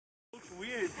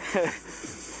Yeah,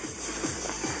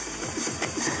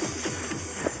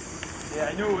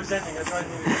 I knew it was ending. That's why I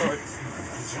didn't even start.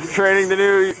 Training the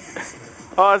new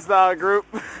hostile group.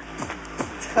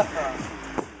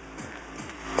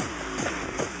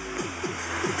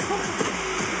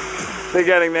 They're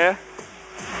getting there.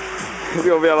 It's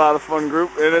gonna be a lot of fun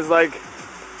group, and it's like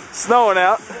snowing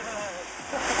out.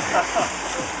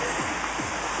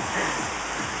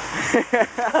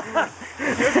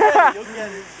 You'll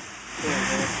get it.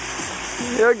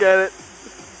 You'll get it.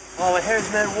 Oh, my hair's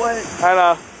mad wet. I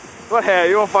know. What hair?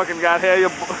 You don't fucking got hair.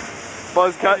 You're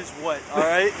buzz cut. It's wet,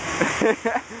 alright? Yeah,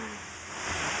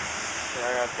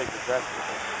 I gotta take the dress off.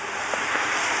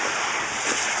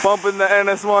 Bumping the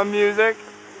NS1 music.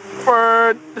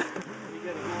 Bird.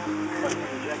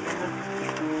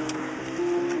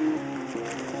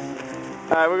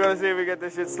 Alright, we're gonna see if we get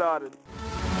this shit started.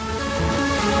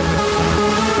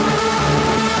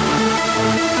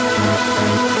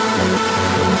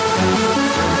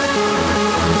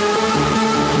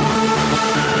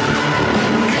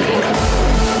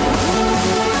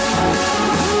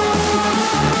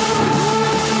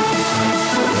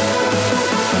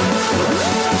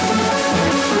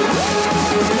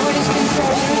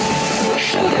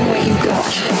 Show them what you've got.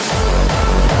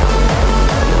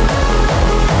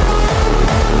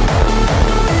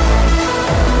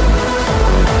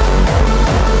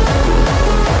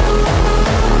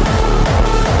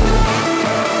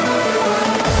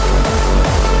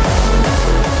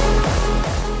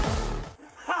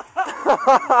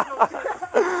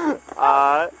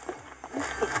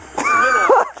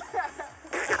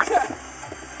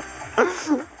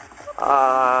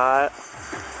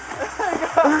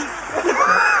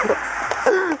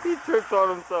 He tripped on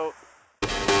himself.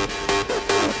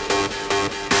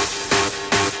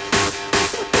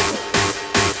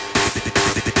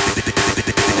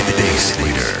 They sleep.